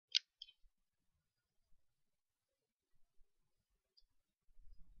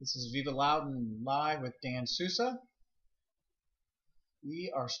This is Viva Loudoun Live with Dan Sousa.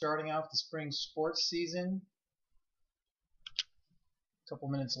 We are starting off the spring sports season. A couple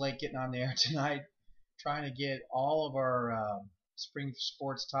minutes late getting on the air tonight, trying to get all of our spring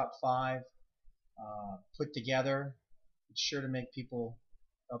sports top 5 put together. It's sure to make people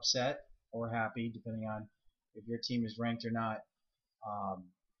upset or happy, depending on if your team is ranked or not.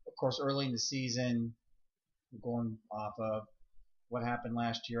 Of course, early in the season, we're going off of what happened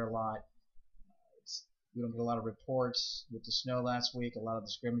last year a lot. We don't get a lot of reports. With the snow last week, a lot of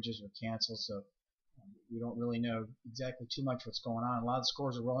the scrimmages were canceled, so we don't really know exactly too much what's going on. A lot of the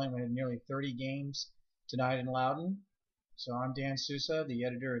scores are rolling. We had nearly 30 games tonight in Loudoun. So I'm Dan Sousa, the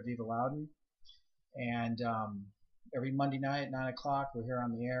editor of Viva Loudoun, and every Monday night at 9 o'clock we're here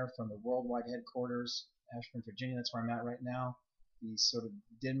on the air from the worldwide headquarters, Ashburn, Virginia. That's where I'm at right now, the sort of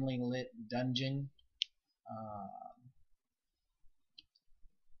dimly lit dungeon.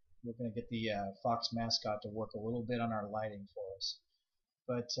 We're going to get the Fox mascot to work a little bit on our lighting for us.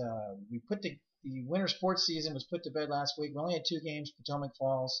 But we put the winter sports season was put to bed last week. We only had 2 games. Potomac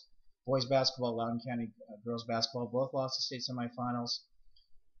Falls boys basketball, Loudoun County girls basketball, both lost to state semifinals.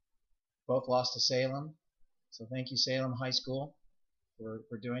 Both lost to Salem. So thank you, Salem High School,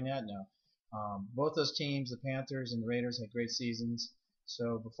 for doing that. No, both those teams, the Panthers and the Raiders, had great seasons.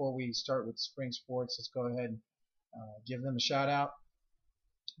 So before we start with spring sports, let's go ahead and give them a shout out.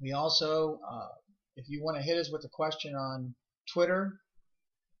 We also, if you want to hit us with a question on Twitter,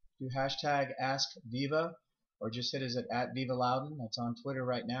 do hashtag AskViva, or just hit us at VivaLoudoun. That's on Twitter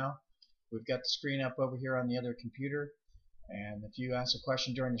right now. We've got the screen up over here on the other computer, and if you ask a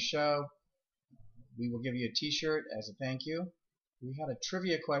question during the show, we will give you a t-shirt as a thank you. We had a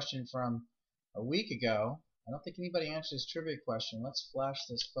trivia question from a week ago. I don't think anybody answered this trivia question. Let's flash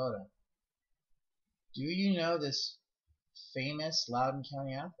this photo. Do you know this famous Loudoun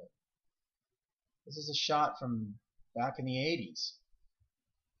County athlete? This is a shot from back in the 80s.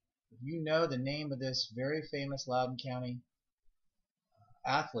 If you know the name of this very famous Loudoun County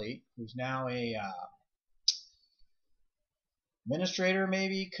athlete, who's now a administrator,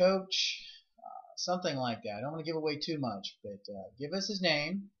 maybe coach, something like that. I don't want to give away too much, but give us his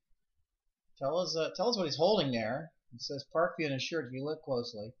name. Tell us what he's holding there. It says Parkview on his shirt if you look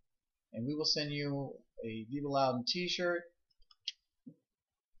closely, and we will send you a Viva Loudoun t-shirt.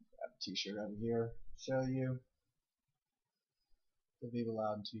 Grab a t-shirt over here. Show you the Viva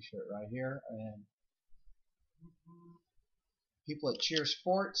Loudoun t-shirt right here. And people at Cheer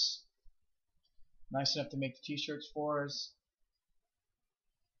Sports, nice enough to make the t-shirts for us.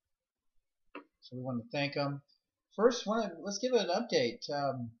 So we want to thank them. First, let's give it an update.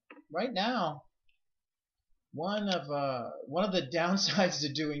 Right now, one of the downsides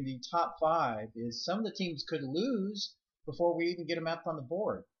to doing the top 5 is some of the teams could lose before we even get them up on the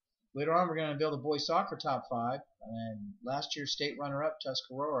board. Later on, we're going to build a boys soccer top 5, and last year's state runner-up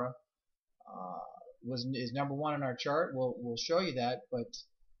Tuscarora is number 1 on our chart. We'll show you that, but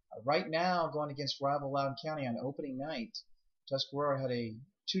right now, going against rival Loudoun County on opening night, Tuscarora had a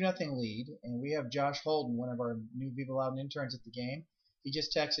 2-0 lead, and we have Josh Holden, one of our new Viva Loudoun interns at the game. He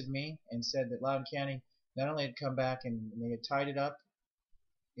just texted me and said that Loudoun County not only had come back and they had tied it up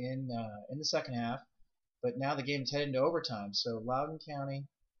in the second half, but now the game is headed into overtime. So Loudoun County,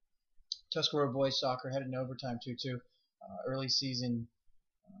 Tuscarora boys soccer headed into overtime 2-2, early season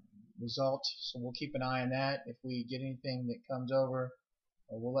result. So we'll keep an eye on that. If we get anything that comes over,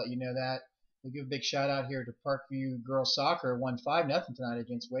 we'll let you know that. We'll give a big shout out here to Parkview girls soccer, won 5-0 tonight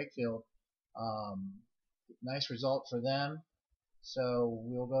against Wakefield. Nice result for them. So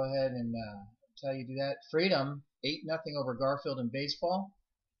we'll go ahead and tell you to do that. Freedom 8-0 over Garfield in baseball.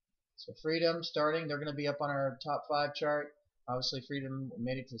 So Freedom starting, they're going to be up on our top 5 chart. Obviously Freedom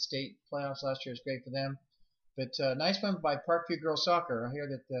made it to the state playoffs last year. It's great for them. But nice one by Parkview girls soccer. I hear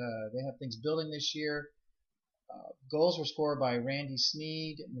that they have things building this year. Goals were scored by Randy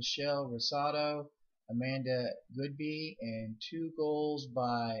Sneed, Michelle Rosado, Amanda Goodby, and 2 goals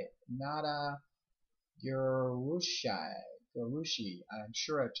by Nada Gurushi. I'm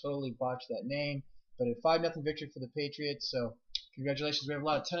sure I totally botched that name, but a 5-0 victory for the Patriots. So congratulations. We have a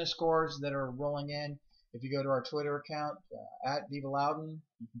lot of tennis scores that are rolling in. If you go to our Twitter account at Viva Loudoun,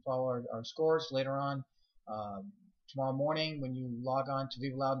 you can follow our scores. Later on tomorrow morning, when you log on to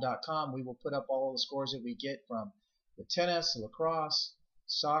VivaLoudoun.com, we will put up all of the scores that we get from the tennis, the lacrosse,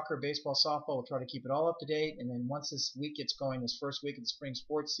 soccer, baseball, softball. We'll try to keep it all up to date, and then once this week gets going, this first week of the spring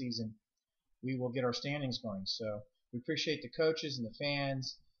sports season, we will get our standings going. So we appreciate the coaches and the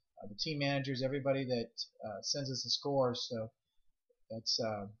fans, the team managers, everybody that sends us the scores. So that's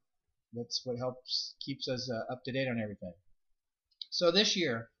what keeps us up to date on everything. So this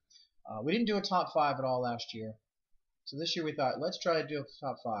year, we didn't do a top 5 at all last year. So this year we thought, let's try to do a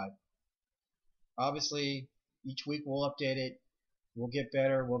top 5. Obviously, each week we'll update it. We'll get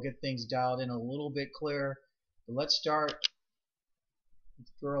better. We'll get things dialed in a little bit clearer. But let's start with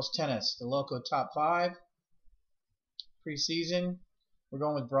girls tennis, the local top 5 preseason. We're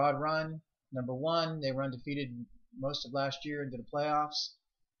going with Broad Run, number 1. They were undefeated most of last year into the playoffs.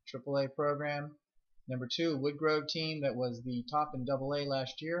 AAA program. Number 2, Woodgrove team that was the top in AA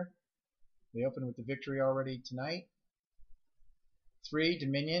last year. They opened with the victory already tonight. 3,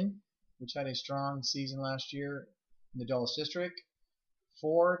 Dominion, which had a strong season last year in the Dulles District.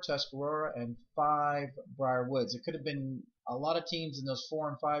 4, Tuscarora, and 5, Briar Woods. It could have been a lot of teams in those 4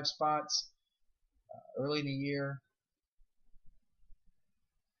 and 5 spots early in the year.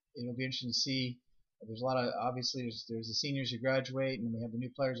 It'll be interesting to see. There's a lot of, obviously, there's the seniors who graduate, and we have the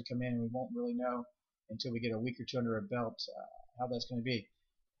new players who come in, and we won't really know until we get a week or two under our belt how that's going to be.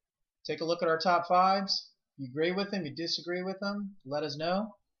 Take a look at our top 5s. If you agree with them, you disagree with them, let us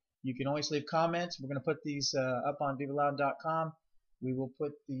know. You can always leave comments. We're going to put these up on VivaLoudoun.com. We will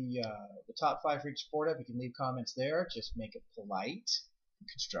put the top 5 for each sport up. You can leave comments there. Just make it polite and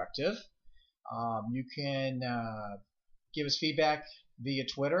constructive. You can give us feedback via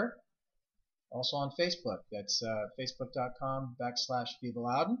Twitter. Also on Facebook. That's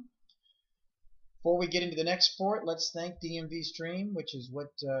facebook.com/VivaLoudoun. Before we get into the next sport, let's thank DMV Stream, which is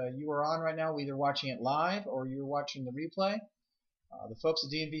what you are on right now. We're either watching it live or you're watching the replay. The folks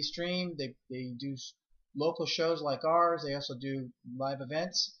at DMV Stream, they do local shows like ours. They also do live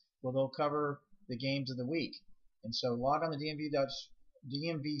events where they'll cover the games of the week. And so log on to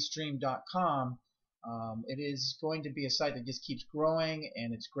DMVSTREAM.COM. It is going to be a site that just keeps growing,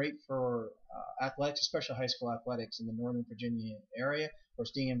 and it's great for athletics, especially high school athletics in the Northern Virginia area. Of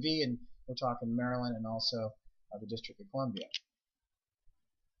course, DMV, and we're talking Maryland and also the District of Columbia.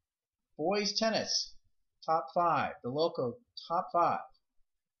 Boys tennis, top 5, the local top 5.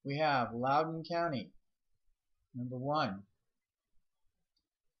 We have Loudoun County, number 1.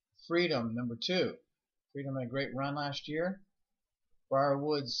 Freedom, number 2. Freedom had a great run last year. Briar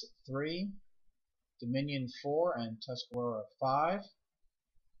Woods, 3. Dominion, 4, and Tuscarora, 5.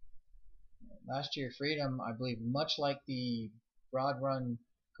 Last year, Freedom, I believe, much like the Broad Run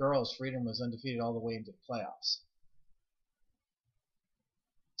girls, Freedom was undefeated all the way into the playoffs.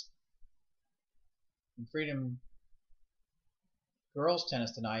 And Freedom girls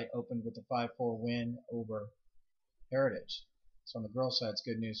tennis tonight opened with a 5-4 win over Heritage. So on the girls side, it's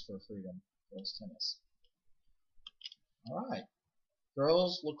good news for Freedom girls tennis. All right,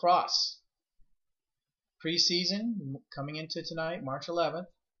 girls lacrosse. Preseason coming into tonight, March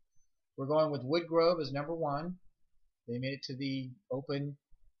 11th. We're going with Woodgrove as number 1. They made it to the Open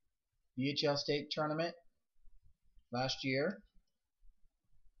VHL State Tournament last year.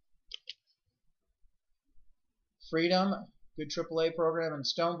 Freedom, good AAA program in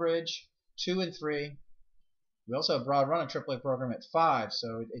Stonebridge, 2 and 3. We also have Broad Run, a AAA program at 5,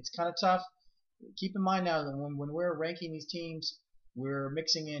 so it's kind of tough. Keep in mind now that when we're ranking these teams, we're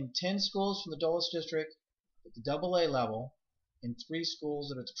mixing in 10 schools from the Dulles District at the AA level and 3 schools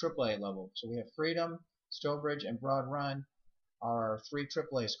that are at the AAA level. So we have Freedom, Stonebridge, and Broad Run are 3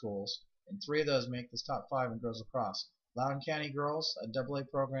 AAA schools, and 3 of those make this top 5 in girls lacrosse. Loudoun County girls, a AA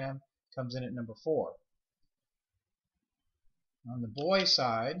program, comes in at number 4. On the boys'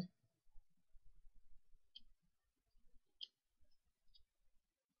 side,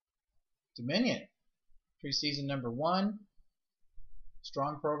 Dominion, preseason number 1,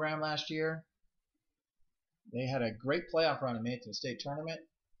 strong program last year. They had a great playoff run and made it to the state tournament.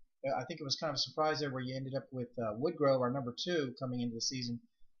 I think it was kind of a surprise there where you ended up with Woodgrove, our number 2, coming into the season.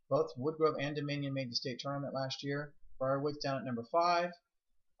 Both Woodgrove and Dominion made the state tournament last year. Briarwood's down at number 5.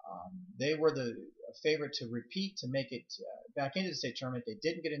 They were the favorite to repeat to make it back into the state tournament. They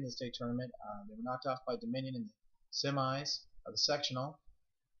didn't get into the state tournament. They were knocked off by Dominion in the semis of the sectional.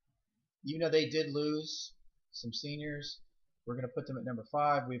 Even though they did lose some seniors, we're going to put them at number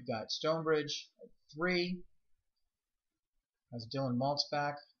 5. We've got Stonebridge at 3. Has Dylan Maltz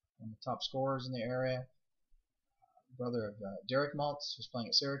back, one of the top scorers in the area, brother of Derek Maltz, who's playing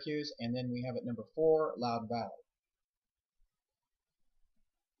at Syracuse. And then we have at number 4, Loudon Valley.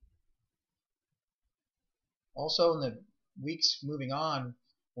 Also, in the weeks moving on,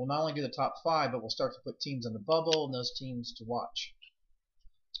 we'll not only do the top 5, but we'll start to put teams on the bubble and those teams to watch.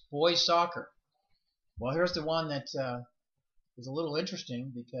 Boys soccer. Well, here's the one that is a little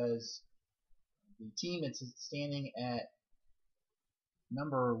interesting because the team that's standing at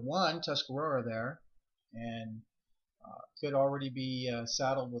number 1, Tuscarora there, and could already be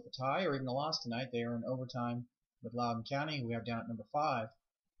saddled with a tie or even a loss tonight. They are in overtime with Loudoun County, who we have down at number 5,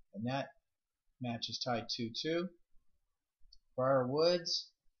 and that match is tied 2-2. Briar Woods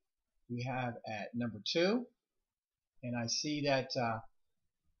we have at number 2, and I see that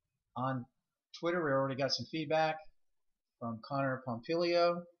on Twitter we already got some feedback from Connor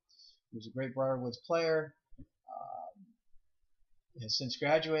Pompilio, who's a great Briar Woods player. Has since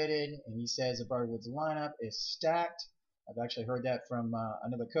graduated, and he says the Briar Woods lineup is stacked. I've actually heard that from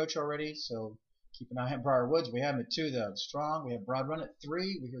another coach already, so keep an eye on Briar Woods. We have them at 2 though, strong. We have Broad Run at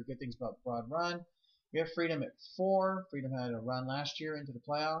 3. We hear good things about Broad Run. We have Freedom at 4. Freedom had a run last year into the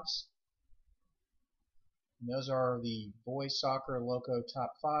playoffs. And those are the boys soccer loco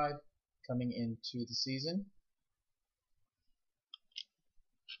top 5 coming into the season.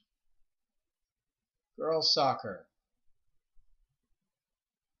 Girls soccer.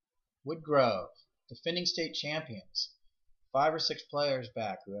 Woodgrove, defending state champions. 5 or 6 players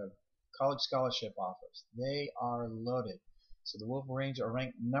back who have college scholarship offers. They are loaded. So the Wolverines are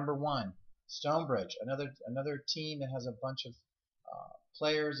ranked number 1. Stonebridge, another team that has a bunch of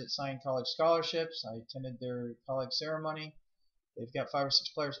players that signed college scholarships. I attended their college ceremony. They've got 5 or 6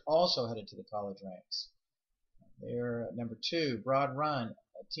 players also headed to the college ranks. They're at number 2. Broad Run,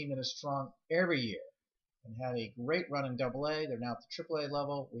 a team that is strong every year and had a great run in AA. They're now at the AAA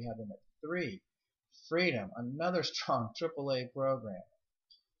level. We have them at 3. Freedom, another strong AAA program.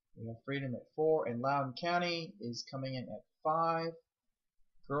 We have Freedom at 4, and Loudoun County is coming in at 5.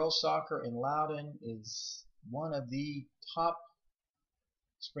 Girls soccer in Loudoun is one of the top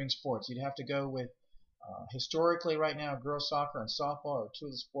spring sports. You'd have to go with historically right now, girls soccer and softball are 2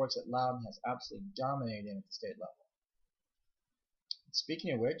 of the sports that Loudoun has absolutely dominated in at the state level.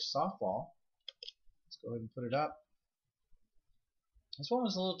 Speaking of which, softball, let's go ahead and put it up. This one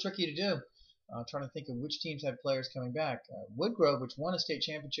was a little tricky to do. Trying to think of which teams had players coming back. Woodgrove, which won a state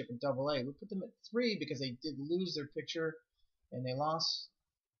championship in AA, we put them at 3 because they did lose their pitcher and they lost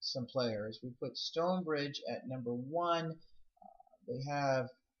some players. We put Stonebridge at number 1. They have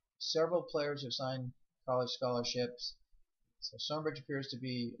several players who have signed college scholarships. So Stonebridge appears to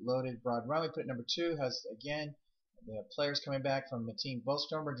be loaded. Broad Run we put at number 2. Has again, they have players coming back from the team. Both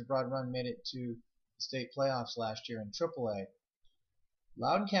Stonebridge and Broad Run made it to the state playoffs last year in AAA.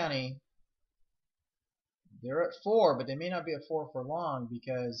 Loudoun County, they're at 4, but they may not be at 4 for long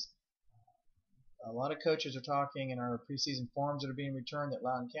because a lot of coaches are talking in our preseason forums that are being returned that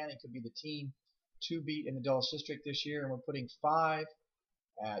Loudoun County could be the team to beat in the Dulles District this year, and we're putting 5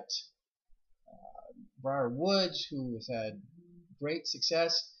 at Briar Woods, who has had great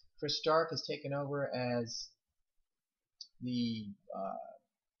success. Chris Stark has taken over as the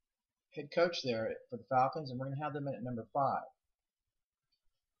head coach there for the Falcons, and we're going to have them at number 5.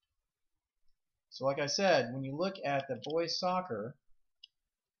 So like I said, when you look at the boys soccer,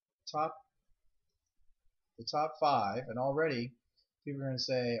 the top 5, and already people are going to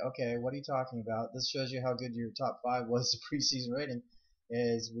say, okay, what are you talking about? This shows you how good your top 5 was, the preseason rating.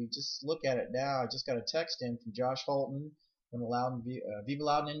 Is we just look at it now. I just got a text in from Josh Holton from the Viva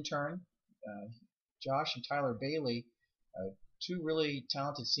Loudoun intern. Josh and Tyler Bailey, 2 really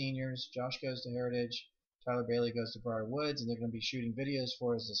talented seniors. Josh goes to Heritage, Tyler Bailey goes to Briar Woods, and they're going to be shooting videos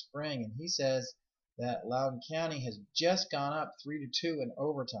for us this spring. And he says that Loudoun County has just gone up 3-2 in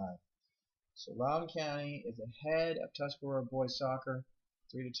overtime. So Loudoun County is ahead of Tuscarora boys soccer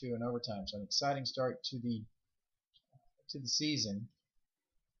 3-2 in overtime. So an exciting start to the season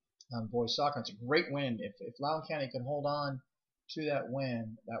on boys soccer. It's a great win. If Loudoun County can hold on to that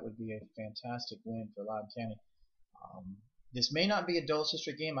win, that would be a fantastic win for Loudoun County. This may not be a Dulles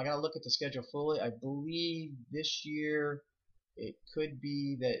District game. I got to look at the schedule fully. I believe this year it could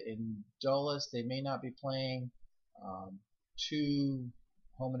be that in Dulles they may not be playing 2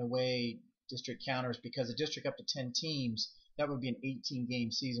 home and away district counters because a district up to 10 teams, that would be an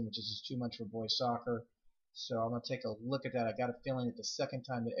 18-game season, which is just too much for boys soccer. So I'm going to take a look at that. I got a feeling that the second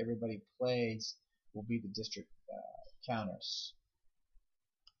time that everybody plays will be the district counters.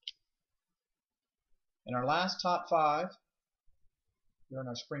 And our last top 5 during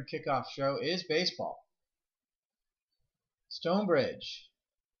our spring kickoff show is baseball. Stonebridge,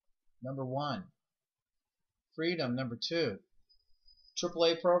 number 1. Freedom, number 2.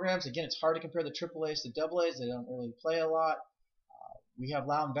 AAA programs, again, it's hard to compare the AAAs to AAs. They don't really play a lot. We have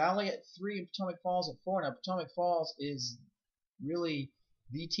Loudoun Valley at 3 and Potomac Falls at 4. Now, Potomac Falls is really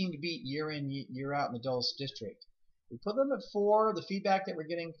the team to beat year in, year out in the Dulles District. We put them at 4. The feedback that we're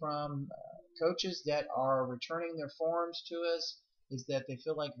getting from coaches that are returning their forms to us is that they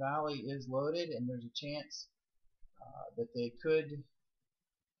feel like Valley is loaded and there's a chance that they could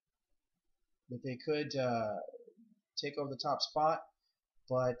take over the top spot.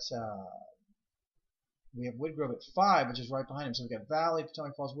 But We have Woodgrove at 5, which is right behind him. So we've got Valley,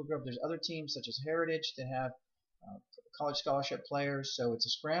 Potomac Falls, Woodgrove. There's other teams such as Heritage that have college scholarship players. So it's a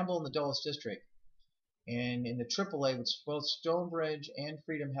scramble in the Dulles District. And in the AAA, with both Stonebridge and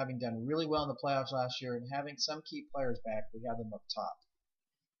Freedom having done really well in the playoffs last year and having some key players back, we have them up top.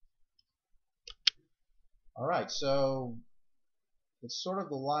 All right, so it's sort of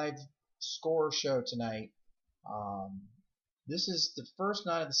the live score show tonight. This is the first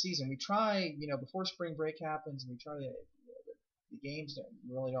night of the season. We try, before spring break happens, we try to, the games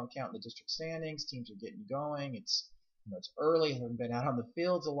really don't count in the district standings. Teams are getting going. It's, it's early. Haven't been out on the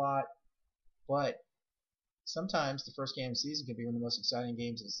fields a lot, but sometimes the first game of the season can be one of the most exciting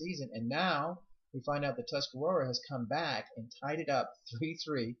games of the season. And now we find out that Tuscarora has come back and tied it up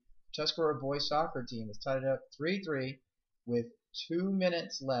 3-3. Tuscarora boys soccer team has tied it up 3-3 with 2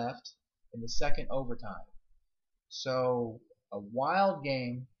 minutes left in the second overtime. So a wild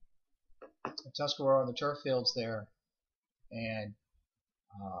game at Tuscarora on the turf fields there, and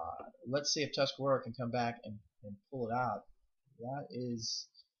let's see if Tuscarora can come back and pull it out. That is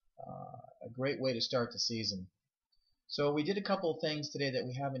a great way to start the season. So we did a couple of things today that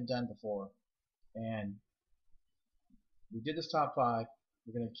we haven't done before, and we did this top 5.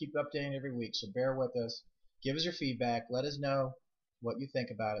 We're going to keep updating every week, so bear with us. Give us your feedback. Let us know what you think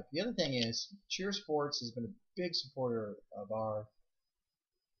about it. The other thing is, Cheer Sports has been a big supporter of our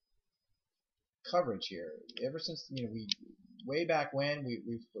coverage here. Ever since, we way back when,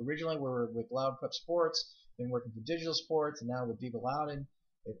 we originally were with Loud Prep Sports, then working for Digital Sports, and now with VivaLoudoun.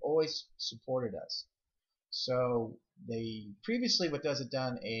 They've always supported us. So they previously with us had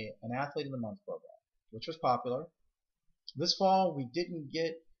done an Athlete of the Month program, which was popular. This fall we didn't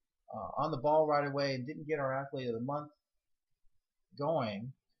get on the ball right away and didn't get our Athlete of the Month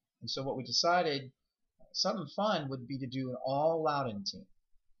going. And so what we decided, something fun would be to do an all Loudoun team.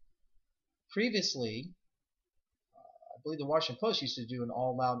 Previously, I believe the Washington Post used to do an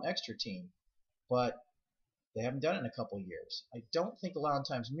all Loudoun extra team, but they haven't done it in a couple of years. I don't think the Loudoun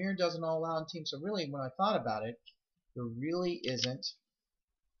Times-Mirror does an all Loudoun team, so really when I thought about it, there really isn't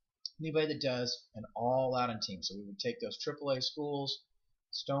anybody that does an all Loudoun team. So we would take those AAA schools,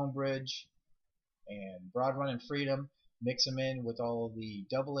 Stonebridge and Broad Run and Freedom, mix them in with all of the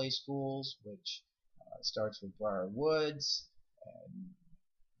AA schools, which starts with Briar Woods, and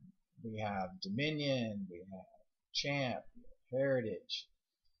we have Dominion, we have Champ, we have Heritage,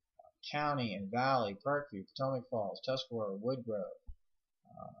 County and Valley, Parkview, Potomac Falls, Tuscarora, Woodgrove.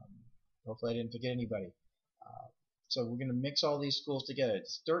 Hopefully I didn't forget anybody. So we're going to mix all these schools together.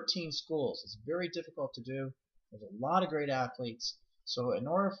 It's 13 schools. It's very difficult to do. There's a lot of great athletes. So in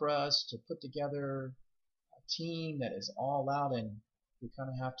order for us to put together a team that is all Loudoun, we kind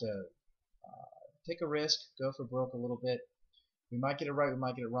of have to take a risk, go for broke a little bit. We might get it right, we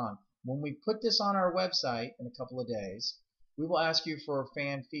might get it wrong. When we put this on our website in a couple of days, we will ask you for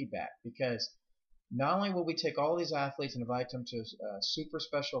fan feedback, because not only will we take all these athletes and invite them to a super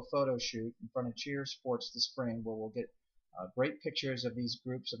special photo shoot in front of Cheer Sports this spring, where we'll get great pictures of these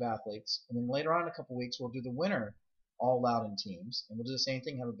groups of athletes, and then later on in a couple of weeks we'll do the winner all Loudoun teams, and we'll do the same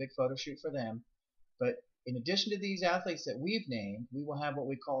thing, have a big photo shoot for them. But in addition to these athletes that we've named, we will have what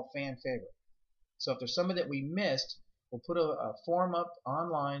we call fan favorite. So if there's somebody that we missed, we'll put a form up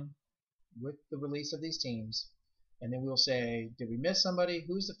online with the release of these teams, and then we'll say, did we miss somebody?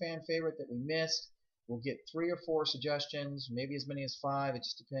 Who's the fan favorite that we missed? We'll get 3 or 4 suggestions, maybe as many as 5. It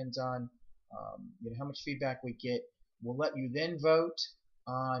just depends on how much feedback we get. We'll let you then vote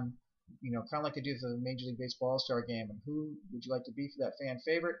on, kind of like they do for the Major League Baseball All-Star Game, and who would you like to be for that fan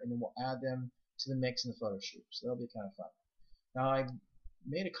favorite, and then we'll add them to the mix in the photo shoot. So that'll be kind of fun. Now I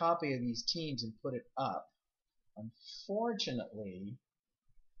made a copy of these teams and put it up. Unfortunately,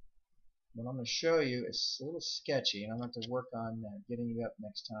 what I'm going to show you is a little sketchy, and I'm going to have to work on getting it up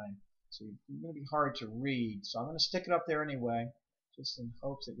next time. So it's going to be hard to read. So I'm going to stick it up there anyway, just in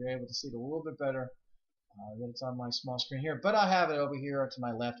hopes that you're able to see it a little bit better than it's on my small screen here. But I have it over here to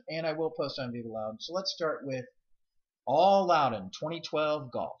my left, and I will post on VivaLoudoun. So let's start with All Loudoun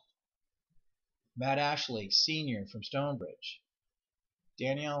 2012 Golf. Matt Ashley, senior from Stonebridge.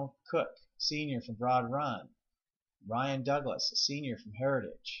 Danielle Cook, senior from Broad Run. Ryan Douglas, a senior from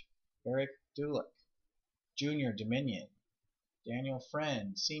Heritage. Eric Dulick, junior, Dominion. Daniel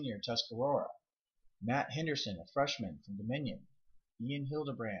Friend, senior, Tuscarora. Matt Henderson, a freshman from Dominion. Ian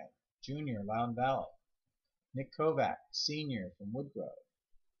Hildebrand, junior, Loudoun Valley. Nick Kovac, senior from Woodgrove.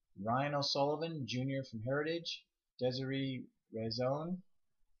 Ryan O'Sullivan, junior from Heritage. Desiree Rezone,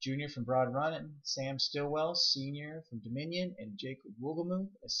 junior from Broad Run. And Sam Stillwell, senior from Dominion. And Jacob Wogelmuth,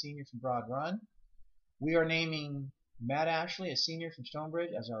 a senior from Broad Run. We are naming Matt Ashley, a senior from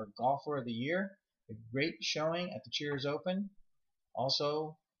Stonebridge, as our golfer of the year. A great showing at the Cheers Open.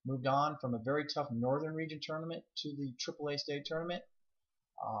 Also moved on from a very tough Northern Region tournament to the AAA State Tournament.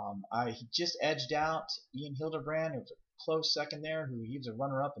 He just edged out Ian Hildebrand, who was a close second there, he was a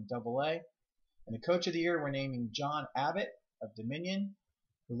runner-up in AA. And the Coach of the Year, we're naming John Abbott of Dominion,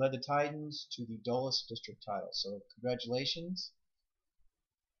 who led the Titans to the Dulles District title. So congratulations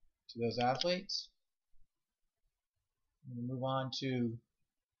to those athletes. We're going to move on to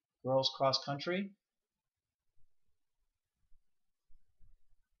girls cross country.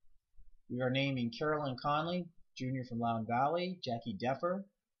 We are naming Carolyn Conley, junior from Loudoun Valley, Jackie Deffer,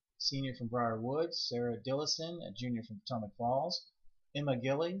 senior from Briar Woods, Sarah Dillison, a junior from Potomac Falls, Emma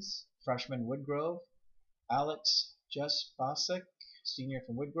Gillies, freshman Woodgrove, Alex Juspasek, senior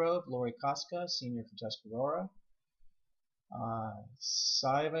from Woodgrove, Lori Koska, senior from Tuscarora,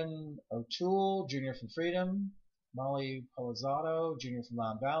 Simon O'Toole, junior from Freedom, Molly Palazzado, junior from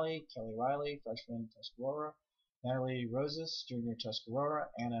Loudoun Valley, Kelly Riley, freshman Tuscarora, Natalie Rosas, junior Tuscarora,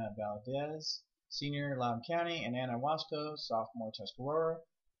 Anna Valdez, senior Loudoun County, and Anna Wasco, sophomore Tuscarora.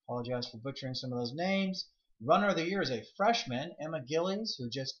 Apologize for butchering some of those names. Runner of the Year is a freshman, Emma Gillies, who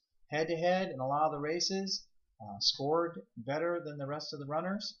just head-to-head in a lot of the races scored better than the rest of the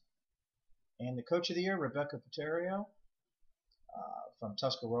runners. And the Coach of the Year, Rebecca Paterio from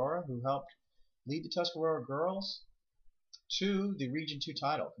Tuscarora, who helped lead the Tuscarora girls to the Region 2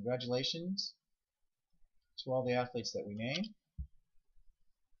 title. Congratulations to all the athletes that we named.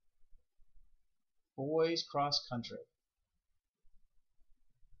 Boys cross country.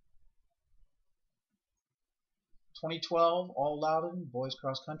 2012 All Loudoun Boys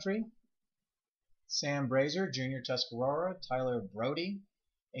Cross Country. Sam Brazier, junior Tuscarora. Tyler Brody,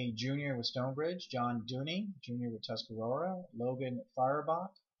 a junior with Stonebridge. John Dooney, junior with Tuscarora. Logan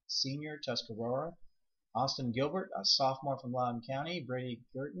Firebach, senior Tuscarora. Austin Gilbert, a sophomore from Loudoun County. Brady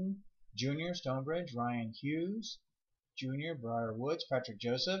Girton, junior Stonebridge. Ryan Hughes, junior Briar Woods. Patrick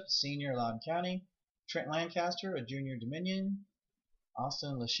Joseph, senior Loudoun County. Trent Lancaster, a junior Dominion.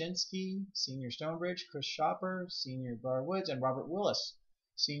 Austin Lashinsky, senior Stonebridge. Chris Shopper, senior Briar Woods. And Robert Willis,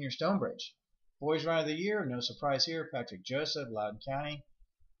 senior Stonebridge. Boys Runner of the Year, no surprise here, Patrick Joseph, Loudoun County.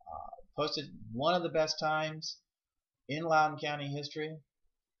 Posted one of the best times in Loudoun County history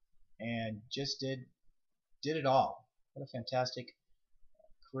and just did it all. What a fantastic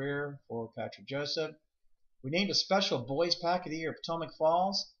career for Patrick Joseph. We named a special Boys Pack of the Year Potomac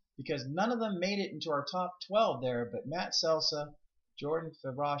Falls because none of them made it into our top 12 there, but Matt Selsa, Jordan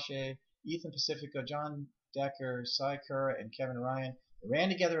Fabrache, Ethan Pacifico, John Decker, Cy Curra, and Kevin Ryan ran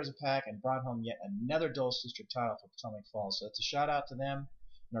together as a pack and brought home yet another Dulles District title for Potomac Falls. So it's a shout out to them.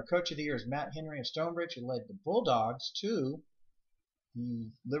 And our Coach of the Year is Matt Henry of Stonebridge, who led the Bulldogs to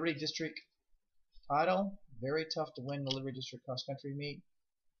the Liberty District title. Very tough to win the Liberty District cross country meet.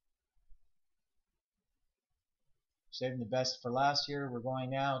 Saving the best for last year. We're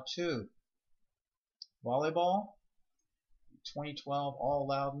going now to volleyball. 2012 All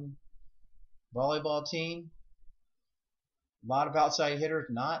Loudoun volleyball team. A lot of outside hitters,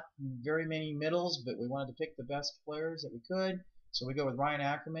 not very many middles, but we wanted to pick the best players that we could. So we go with Ryan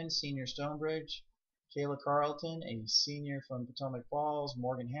Ackerman, senior Stonebridge, Kayla Carlton, a senior from Potomac Falls,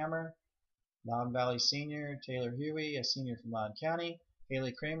 Morgan Hammer, Loudoun Valley senior, Taylor Huey, a senior from Loudoun County,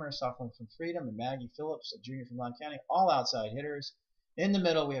 Haley Kramer, a sophomore from Freedom, and Maggie Phillips, a junior from Loudoun County, all outside hitters. In the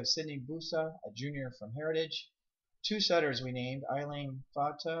middle, we have Sydney Busa, a junior from Heritage. Two setters we named, Eileen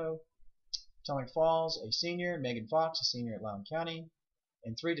Fato, Potomac Falls, a senior, Megan Fox, a senior at Loudoun County,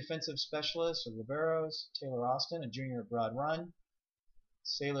 and three defensive specialists or liberos, Taylor Austin, a junior at Broad Run,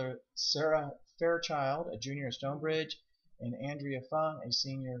 Sarah Fairchild, a junior at Stonebridge, and Andrea Fung, a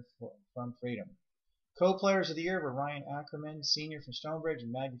senior from Freedom. Co-players of the year were Ryan Ackerman, senior from Stonebridge,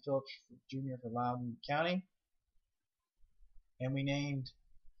 and Maggie Phillips, junior for Loudoun County. And we named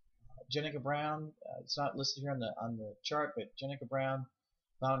Jenica Brown. It's not listed here on the chart, but Jenica Brown,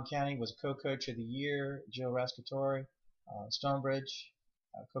 Loudoun County, was co-coach of the year. Jill Rascatori, Stonebridge,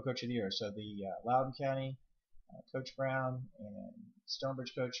 co-coach of the year. So the Loudoun County Coach Brown and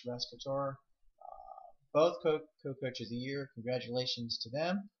Stonebridge Coach Rascatori, both co-coach of the year. Congratulations to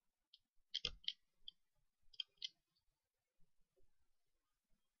them.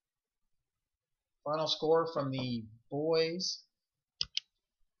 Final score from the boys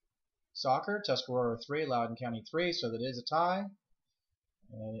soccer: Tuscarora 3, Loudoun County 3. So that is a tie.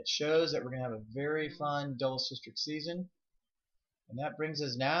 And it shows that we're going to have a very fun Dulles District season. And that brings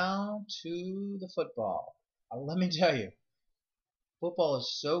us now to the football. Let me tell you, football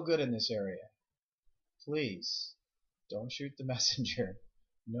is so good in this area. Please, don't shoot the messenger.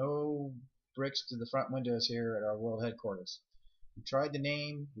 No bricks to the front windows here at our world headquarters. We tried the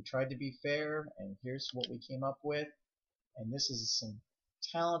name, we tried to be fair, and here's what we came up with. And this is some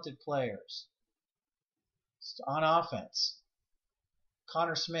talented players. On offense,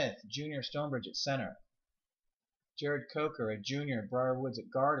 Connor Smith, junior, Stonebridge at center. Jared Coker, a junior, Briarwoods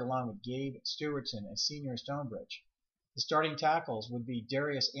at guard, along with Gabe Stewartson, a senior, Stonebridge. The starting tackles would be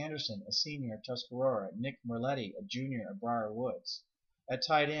Darius Anderson, a senior at Tuscarora, Nick Merletti, a junior at Briarwoods. At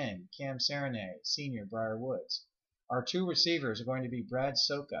tight end, Cam Serenay, senior, Briarwoods. Our two receivers are going to be Brad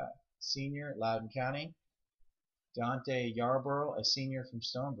Soka, senior, Loudoun County, Dante Yarborough, a senior from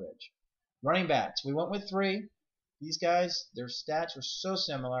Stonebridge. Running backs, we went with three. These guys, their stats were so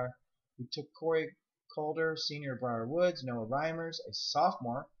similar. We took Corey Calder, senior, Briarwoods, Noah Reimers, a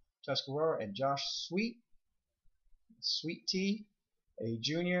sophomore, Tuscarora, and Josh Sweet T, a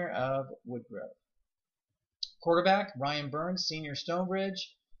junior of Woodgrove. Quarterback, Ryan Burns, senior,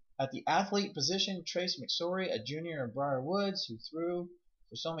 Stonebridge. At the athlete position, Trace McSorley, a junior of Briarwoods, who threw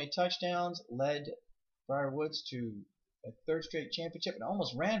for so many touchdowns, led Briarwoods to a third straight championship, and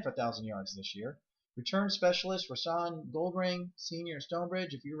almost ran for 1,000 yards this year. Return specialist, Rasan Goldring, senior,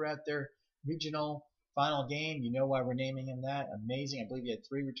 Stonebridge. If you were at their regional final game, you know why we're naming him that. Amazing. I believe he had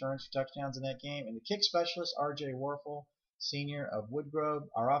 3 returns for touchdowns in that game. And the kick specialist, R.J. Warfel, senior of Woodgrove.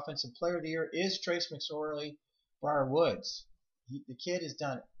 Our offensive player of the year is Trace McSorley, Briarwoods. The kid has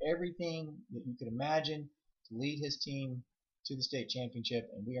done everything that you could imagine to lead his team to the state championship,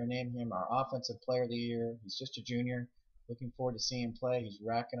 and we are naming him our offensive player of the year. He's just a junior. Looking forward to seeing him play. He's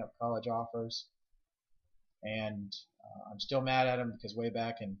racking up college offers. And I'm still mad at him because way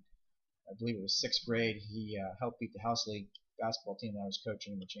back in, I believe it was 6th grade, he helped beat the House League basketball team that I was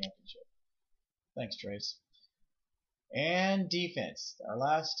coaching in the championship. Thanks, Trace. And defense, our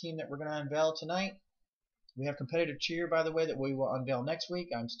last team that we're going to unveil tonight. We have competitive cheer, by the way, that we will unveil next week.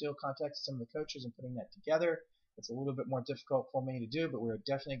 I'm still contacting some of the coaches and putting that together. It's a little bit more difficult for me to do, but we're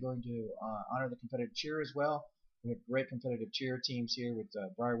definitely going to honor the competitive cheer as well. We have great competitive cheer teams here, with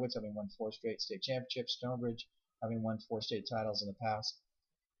Briarwoods having won 4 straight state championships, Stonebridge having won 4 state titles in the past.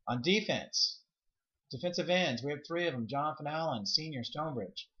 On defense, defensive ends, we have 3 of them. Jonathan Allen, senior,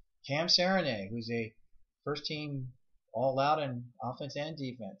 Stonebridge. Cam Serenay, who's a first-team All-Loudoun offense and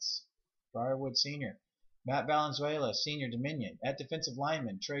defense, Briarwood senior. Matt Valenzuela, senior, Dominion. At defensive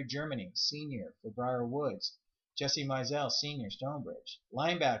lineman, Trey Germany, senior for Briarwoods. Jesse Mizell, senior, Stonebridge.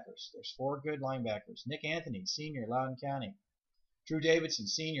 Linebackers, there's 4 good linebackers. Nick Anthony, senior, Loudoun County. Drew Davidson,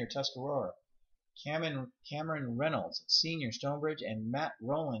 senior, Tuscarora. Cameron Reynolds, senior, Stonebridge. And Matt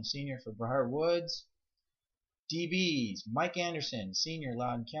Rowland, senior for Briarwoods. DBs, Mike Anderson, senior,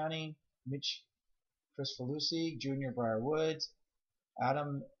 Loudoun County. Mitch Cristofalusi, junior, Briarwoods.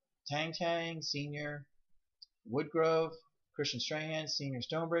 Adam Tang, senior, Woodgrove. Christian Strahan, senior,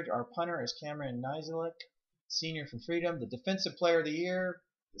 Stonebridge. Our punter is Cameron Nizelik, senior from Freedom. The defensive player of the year,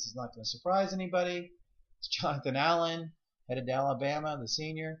 this is not going to surprise anybody, it's Jonathan Allen, headed to Alabama, the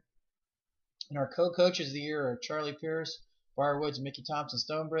senior. And our co-coaches of the year are Charlie Pierce, Briarwoods, and Mickey Thompson,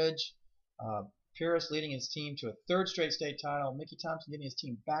 Stonebridge. Pierce leading his team to a 3rd straight state title. Mickey Thompson getting his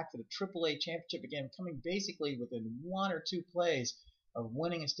team back to the AAA championship again, coming basically within 1 or 2 plays of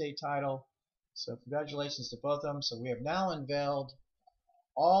winning a state title. So congratulations to both of them. So we have now unveiled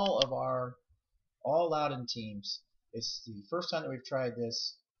all of our All-Loudoun teams. It's the first time that we've tried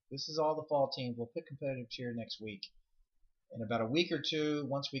this. This is all the fall teams. We'll pick competitive cheer next week. In about a week or 2,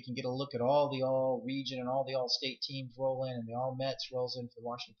 once we can get a look at all the all-region and all the all-state teams roll in, and the all-Mets rolls in for the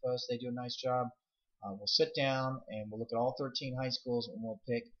Washington Post, they do a nice job. We'll sit down and we'll look at all 13 high schools, and we'll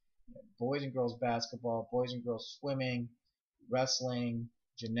pick boys and girls basketball, boys and girls swimming, wrestling,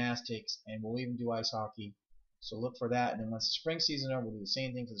 gymnastics, and we'll even do ice hockey. So look for that. And then once the spring season is over, we'll do the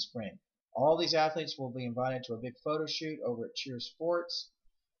same thing for the spring. All these athletes will be invited to a big photo shoot over at Cheer Sports.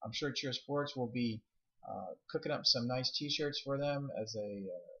 I'm sure Cheer Sports will be cooking up some nice T-shirts for them as a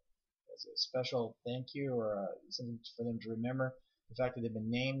special thank you, or something for them to remember the fact that they've been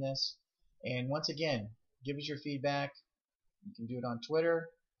named this. And once again, give us your feedback. You can do it on Twitter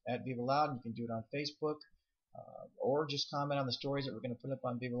at VivaLoudoun. You can do it on Facebook, or just comment on the stories that we're going to put up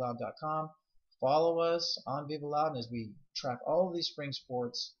on VivaLoudoun.com. Follow us on VivaLoudoun as we track all of these spring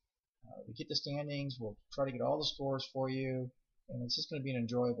sports. We get the standings. We'll try to get all the scores for you, and it's just going to be an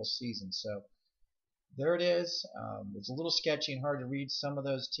enjoyable season. So there it is. It's a little sketchy and hard to read some of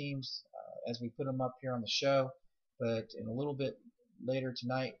those teams as we put them up here on the show, but in a little bit later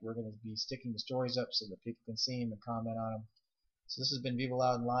tonight, we're going to be sticking the stories up so that people can see them and comment on them. So this has been Viva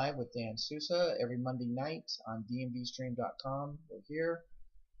Loudoun Live with Dan Sousa every Monday night on DMVSTREAM.COM. We're here.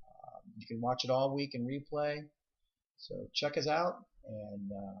 You can watch it all week in replay. So check us out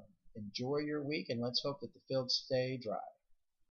and enjoy your week, and let's hope that the fields stay dry.